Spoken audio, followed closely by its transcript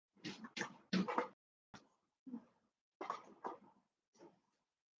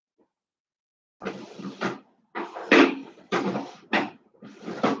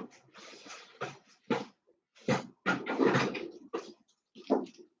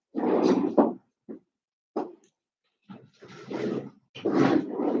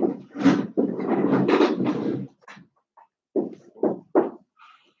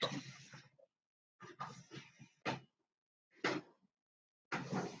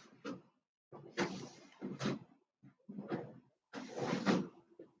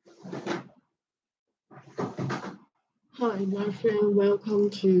Hi, my friend.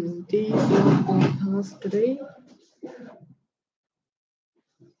 Welcome to this live broadcast today.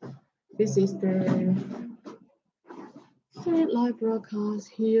 This is the third live broadcast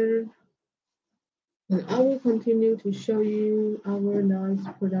here, and I will continue to show you our nice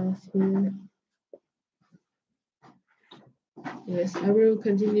products here. Yes, I will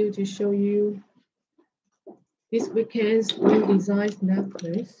continue to show you this weekend's new design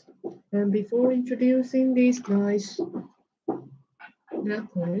necklace. And before introducing this nice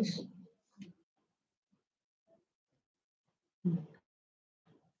necklace,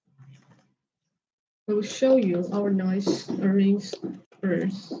 I will show you our nice earrings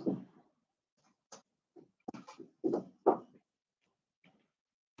first.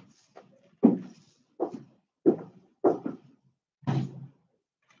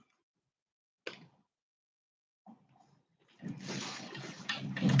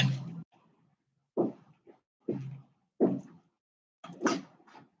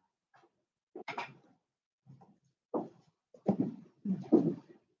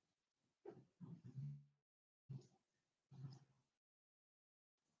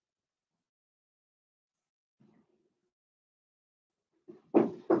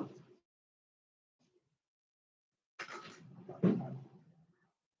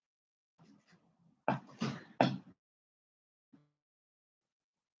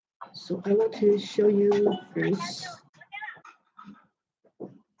 So I want to show you first.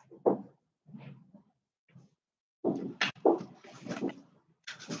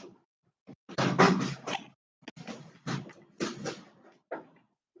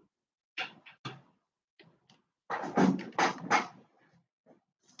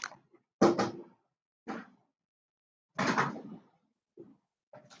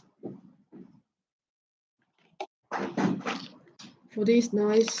 For these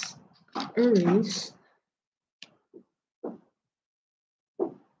nice earrings,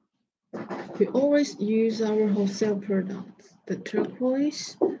 we always use our wholesale products, the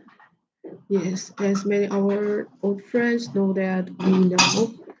turquoise. Yes, as many our old friends know that we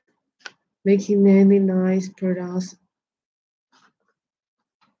know making many nice products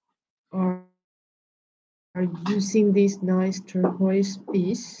are, are using this nice turquoise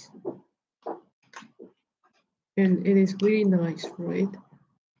piece, and it is really nice, right?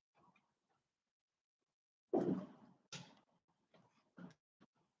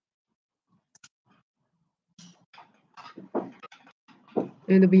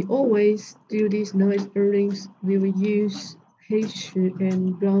 And we always do these nice earrings. We will use H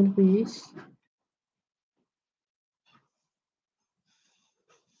and brown piece.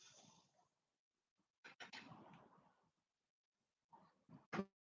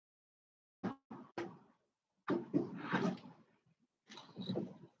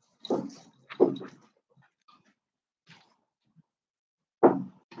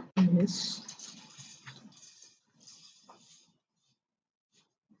 Yes,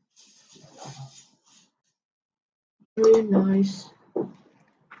 very nice.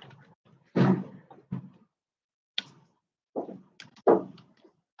 And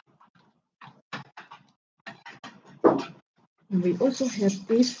we also have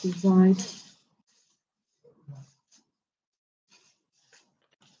this design.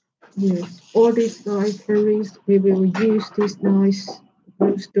 Yes, all these nice earrings, we will use this nice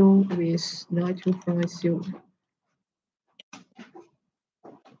bluestone with nitro fine silver.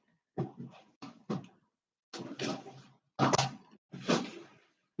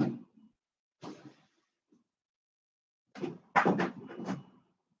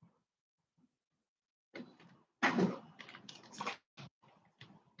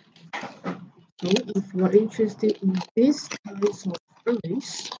 So if you are interested in these kinds of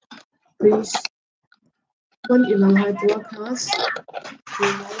earrings, please come in the live broadcast. We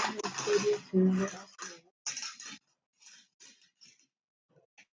might have ready to let us know.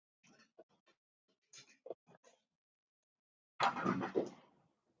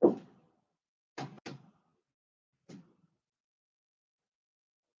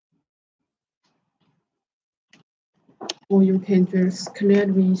 Or you can just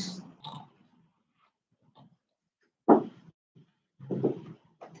connect with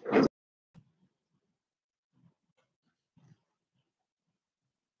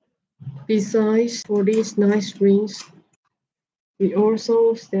besides for these nice rings, we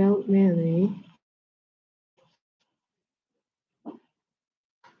also sell many.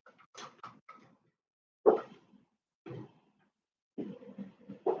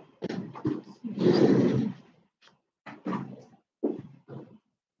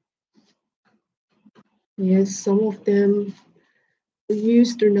 Yes, some of them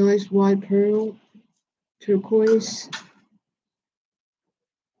use the nice white pearl turquoise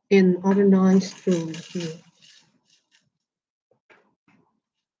and other nice stone here.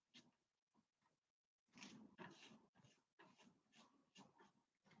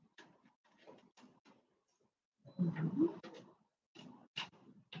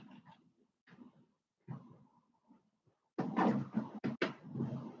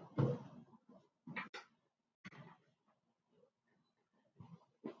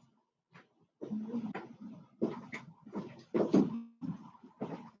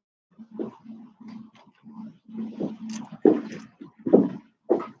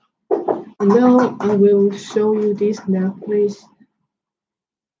 And now I will show you this necklace.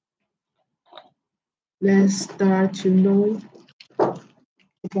 Let's start to know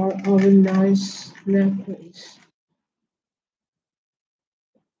about our nice necklace.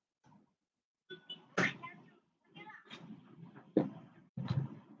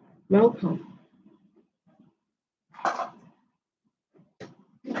 Welcome.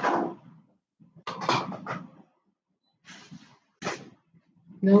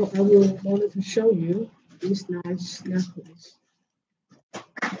 Now I will wanted to show you this nice necklace.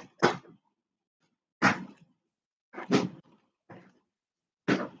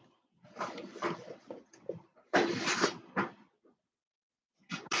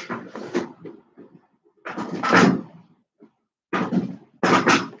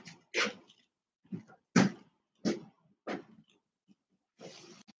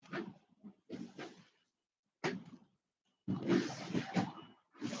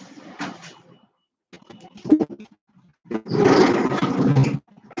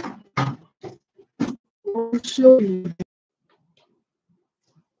 I'll show you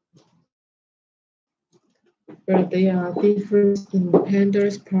where they are different in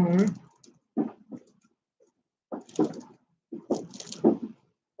Panda's part.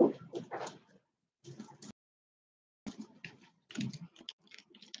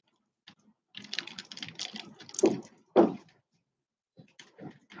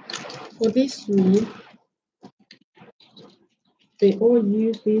 For this one, they all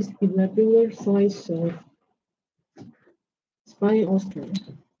use this irregular size of spiny oyster.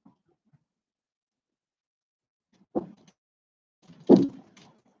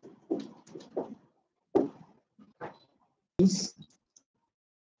 This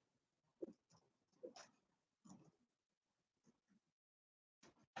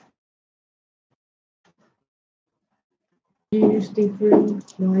use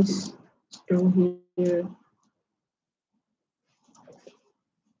different nice stone here.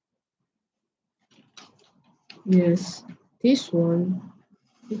 Yes, this one,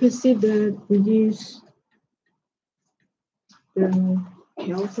 you can see that we use the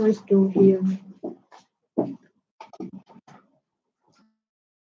calcite stone here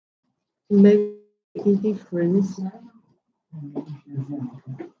to make a difference.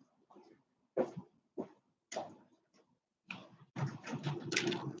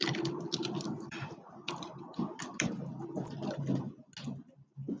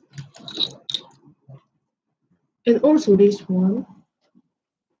 And also this one,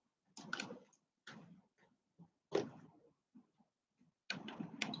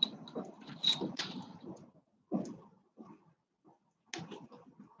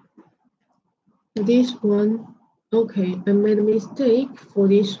 this one, okay, I made a mistake for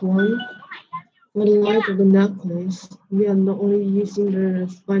this one. For the light of the necklace, we are not only using the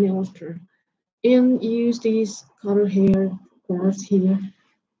spiny oyster and use this color hair quartz here.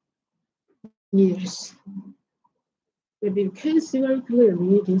 Yes. Maybe you can see very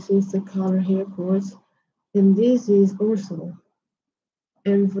clearly this is the color hair quartz and this is also.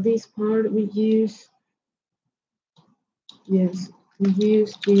 And for this part we use, yes, we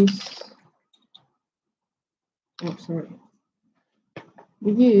use this, oh sorry.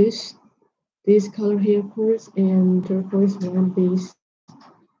 We use this color hair quartz and turquoise one base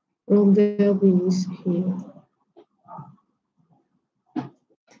rondelle beads here.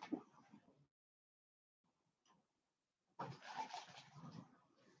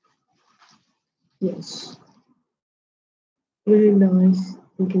 Yes, very nice.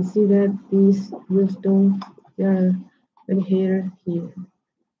 You can see that these real stone, they are very here.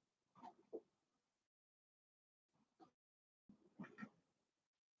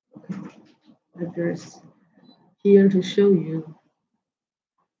 I'm just here to show you.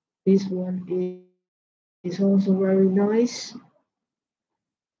 This one is also very nice.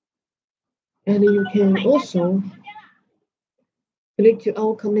 And you can also click to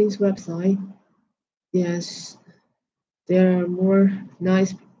our company's website. Yes, there are more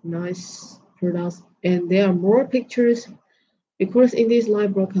nice products and there are more pictures because in this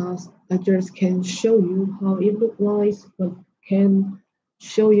live broadcast I just can show you how it looks like but can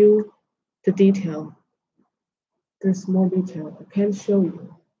show you the detail, the small detail. I can't show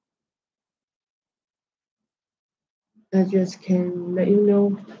you. I just can let you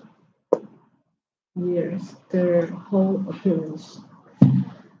know, yes, their whole appearance.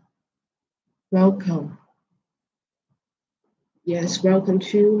 Welcome. Yes, welcome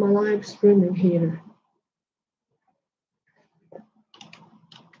to my live streaming here.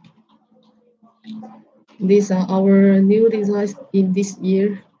 These are our new designs in this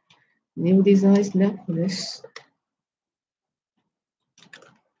year. New designs necklace.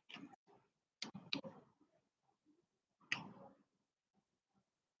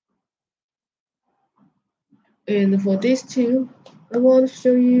 And for these two, I want to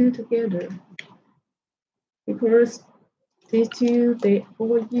show you together because these two they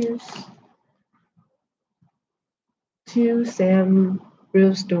all use two same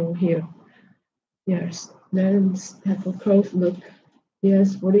real stone here. Yes, let's have a close look.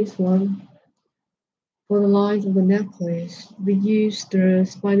 Yes, for this one, for the lines of the necklace, we use the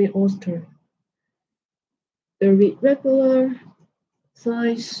spiny oyster, the regular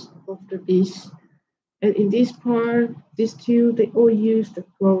size of the piece. And in this part, these two, they all use the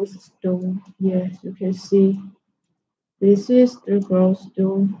rose stone. Yes, you can see this is the rose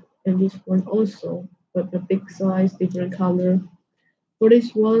stone, and this one also, but a big size, different color. For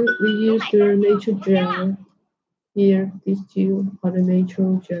this one, we use the nature gel. Here, these two are the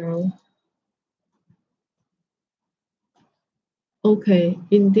natural gel. Okay,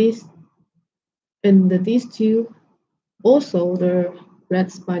 in this and these two, also the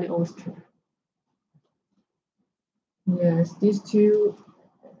red spiny oyster. Yes, these two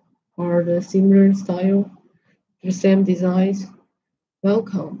are the similar style, the same designs.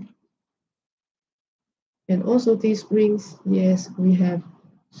 Welcome. And also these rings, yes, we have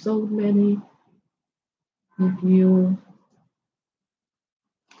so many. If you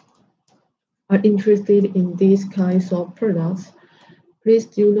are interested in these kinds of products, please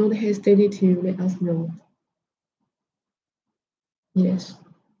do not hesitate to let us know. Yes.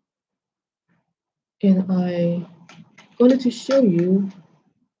 And I wanted to show you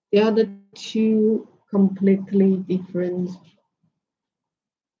the other two completely different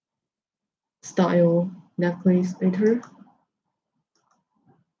style necklace later.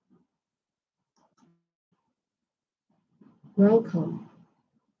 Welcome.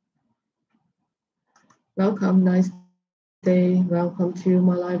 Welcome, nice day. Welcome to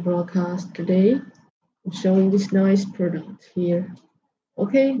my live broadcast today. I'm showing this nice product here.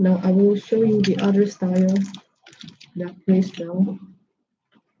 Okay, now I will show you the other style necklace now.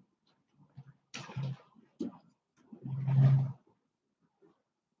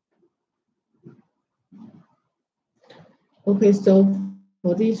 Okay, so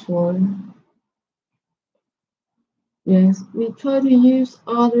for this one, yes, we try to use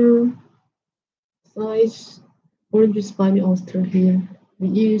other size orange spiny oyster here. We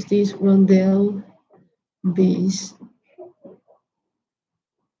use this rondelle beads.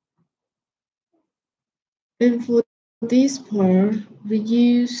 And for this part, we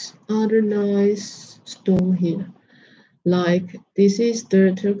use other nice stone here. Like this is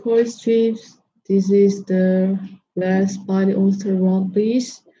the turquoise strips, this is the red spiny oyster round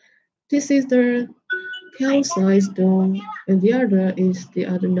piece, this is the calcite stone, and the other is the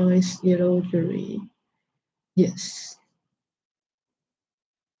other nice yellow jewelry. Yes.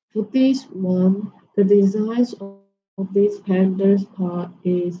 For this one, the designs of this pandas part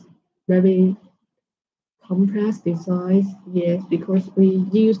is very complex designs. Yes, because we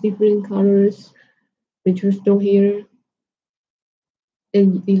use different colors, which are still here,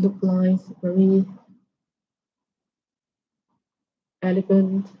 and it look like very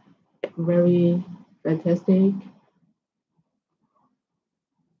elegant, very fantastic.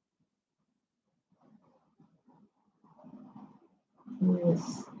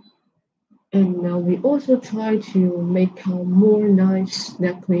 Yes. And now we also try to make a more nice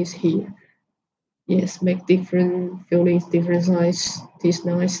necklace here. Yes, make different fillings, different size. This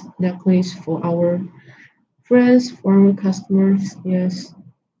nice necklace for our friends, for our customers. Yes.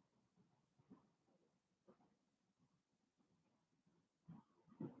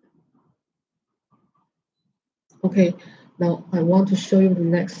 Okay. Now I want to show you the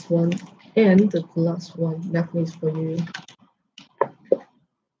next one and the last one necklace for you.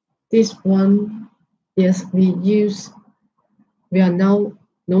 This one, yes, we are now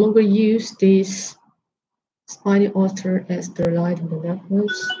no longer use this spiny oyster as the light in the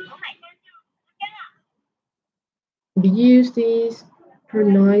necklace. We use this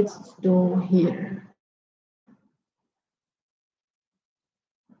granite stone here.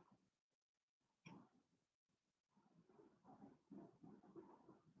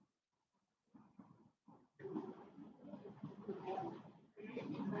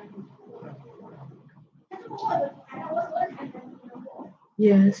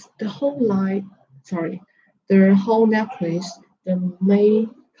 Yes, sorry, the whole necklace, the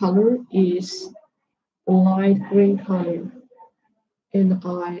main color is light green color. And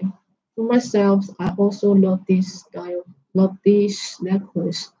for myself, I also love this style, love this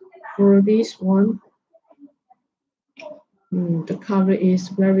necklace. For this one, the color is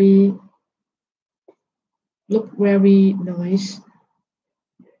look very nice,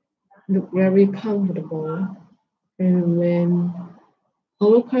 look very comfortable. And when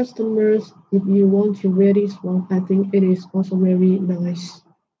our customers, if you want to wear this one, I think it is also very nice.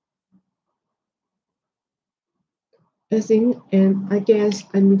 I think, and I guess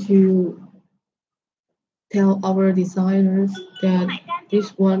I need to tell our designers that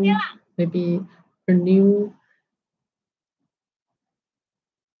this one may be a new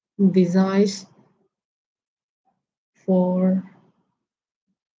designs for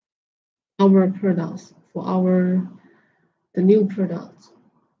our products, for our the new products.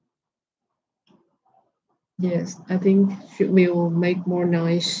 Yes, I think we will make more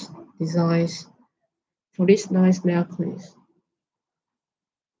nice designs for this nice necklace.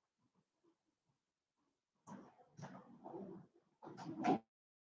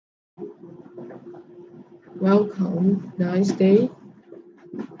 Welcome, nice day.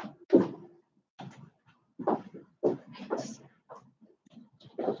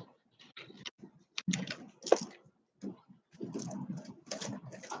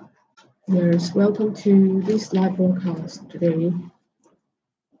 Yes, welcome to this live broadcast today.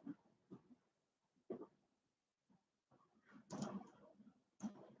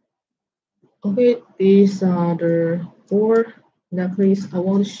 Okay, these are the four necklaces I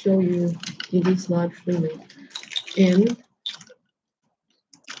want to show you in this live streaming. And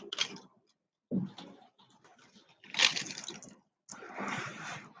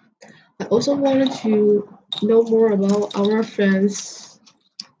I also wanted to know more about our friends'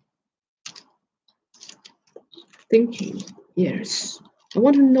 thinking. Yes, I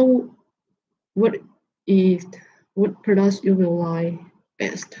want to know what is what products you will like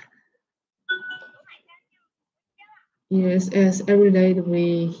best. Yes, as every day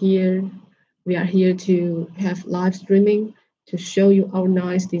we are here to have live streaming to show you our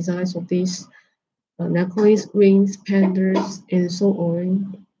nice designs of these necklace, rings, pendants, and so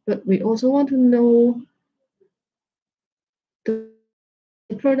on. But we also want to know the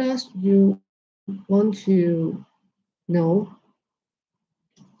products you want to know.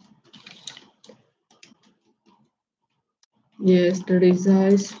 Yes, the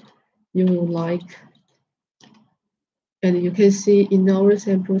designs you will like. And you can see in our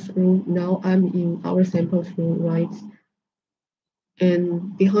samples room, now I'm in our samples room, right?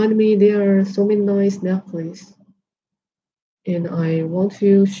 And behind me, there are so many nice necklaces. And I want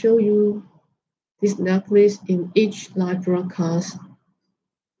to show you this necklace in each live broadcast.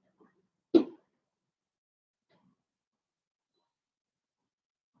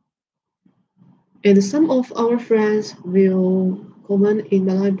 And some of our friends will comment in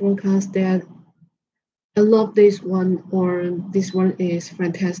the live broadcast that I love this one or this one is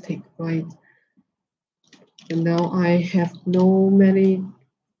fantastic, right? And now I have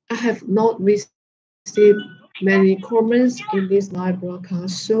not received many comments in this live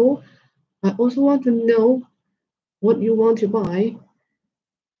broadcast. So I also want to know what you want to buy,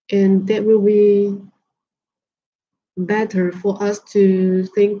 and that will be better for us to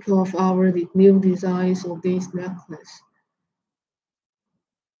think of our new designs of this necklace.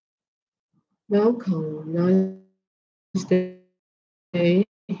 Welcome, nice day. I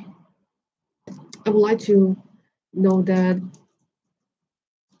would like to know that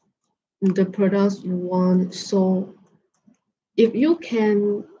the products you want. So if you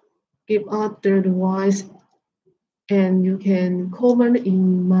can give out the device and you can comment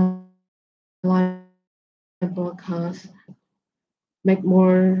in my live broadcast, make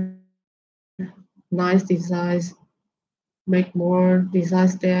more nice designs, make more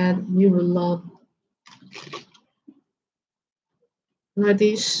designs that you will love, like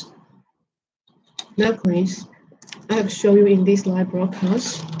this necklace I have shown you in this live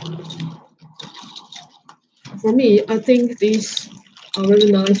broadcast. For me, I think these are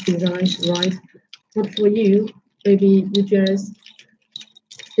really nice designs, right? But for you, maybe you just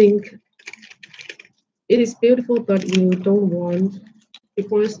think it is beautiful, but you don't want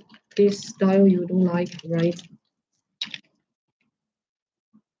because this style you don't like, right?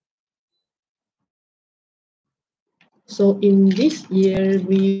 So in this year,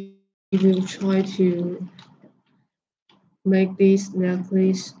 we will try to make this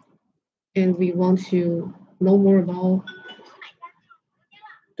necklace, and we want to know more about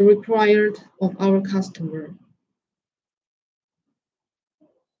the required of our customer.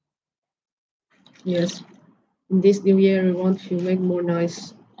 Yes, in this new year, we want to make more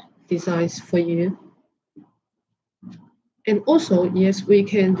nice designs for you. And also, yes, we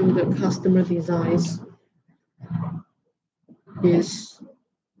can do the customer designs. Yes,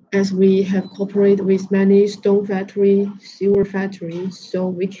 as we have cooperated with many stone factory, silver factories, so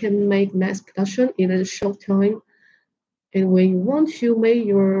we can make mass production in a short time. And when you want to make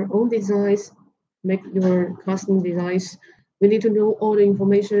your own designs, make your custom designs, we need to know all the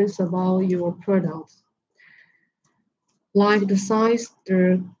information about your products, like the size,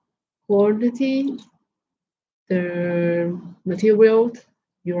 the quantity, the material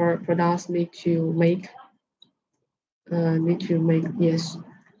your products need to make. Yes,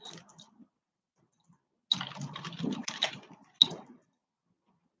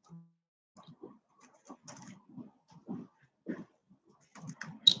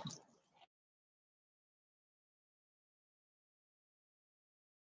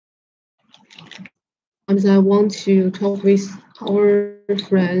 and I want to talk with our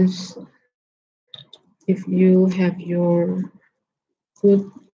friends. If you have your good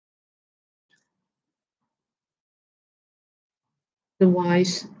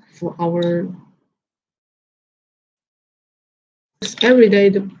advice for our every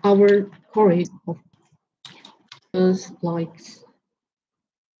day, our courage of us likes.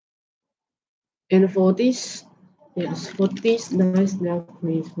 And for this, yes, for this nice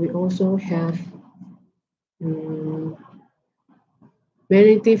necklace, we also have um,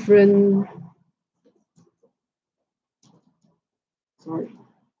 many different. Sorry,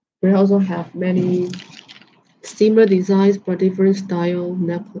 we also have many similar designs but different style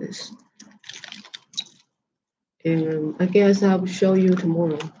necklace. And I guess I will show you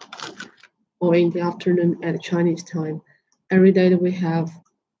tomorrow or in the afternoon at Chinese time. Every day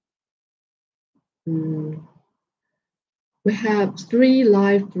um, we have three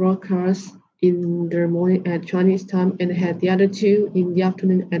live broadcasts in the morning at Chinese time and had the other two in the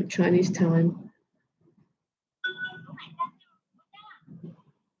afternoon at Chinese time.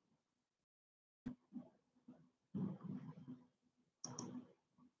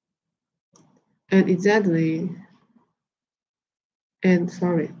 And exactly, and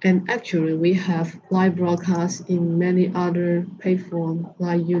actually we have live broadcasts in many other platforms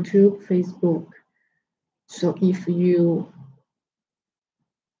like YouTube, Facebook. So if you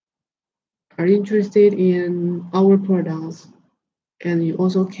are interested in our products and you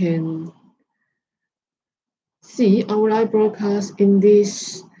also can see our live broadcast in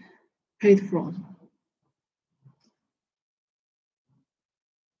this platform.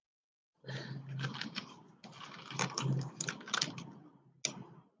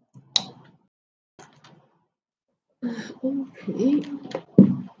 Okay.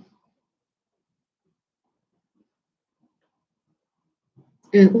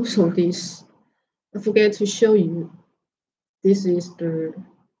 And also this, I forget to show you. This is the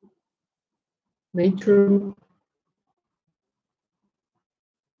nature,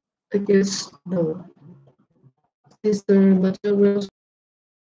 I guess, no, is the materials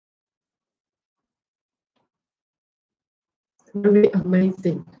very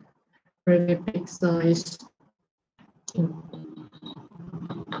amazing, very big size.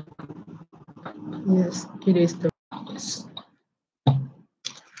 Yes, it is the yes.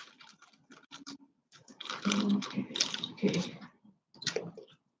 Okay, okay.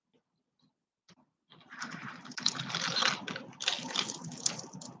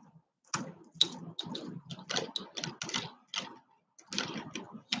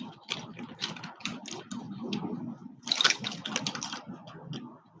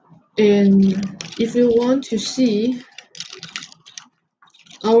 And if you want to see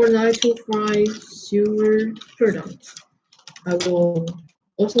our 925 silver products, I will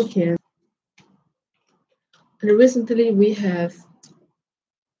also can. And recently we have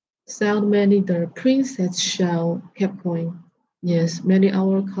sold many the princess shell cap coin. Yes, many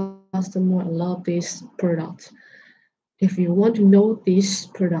our customer love this product. If you want to know these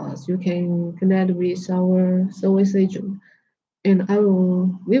products, you can connect with our service agent, and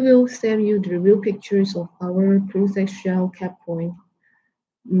we will send you the real pictures of our princess shell cap coin.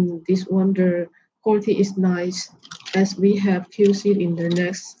 This one the quality is nice, as we have used it in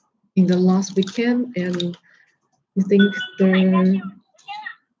the last weekend, and I think the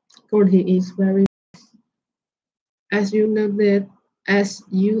quality is very. As you know that, as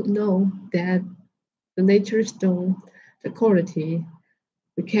you know that the nature stone, the quality,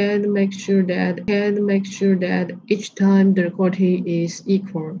 we can make sure that each time the quality is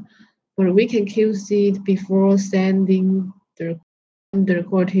equal, but we can use it before sending the the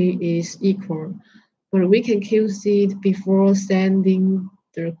quality is equal, but we can QC it before sending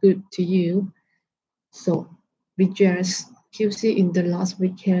the good to you. So we just QC in the last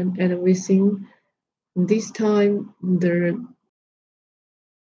weekend, and we think this time the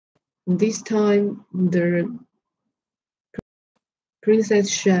princess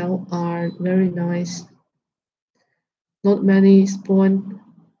shell are very nice. Not many spawn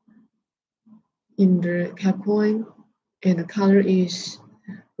in the cacoin, and the color is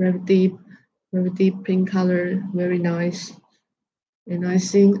very deep, very deep pink color, very nice. And I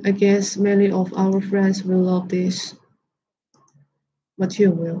guess many of our friends will love this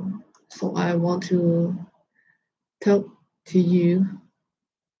material. So I want to talk to you.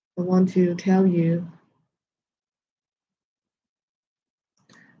 I want to tell you,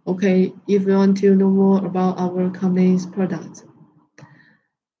 okay, if you want to know more about our company's products,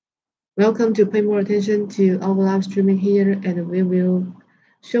 welcome to pay more attention to our live streaming here, and we will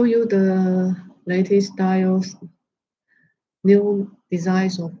show you the latest styles, new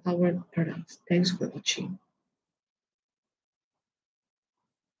designs of our products. Thanks for watching.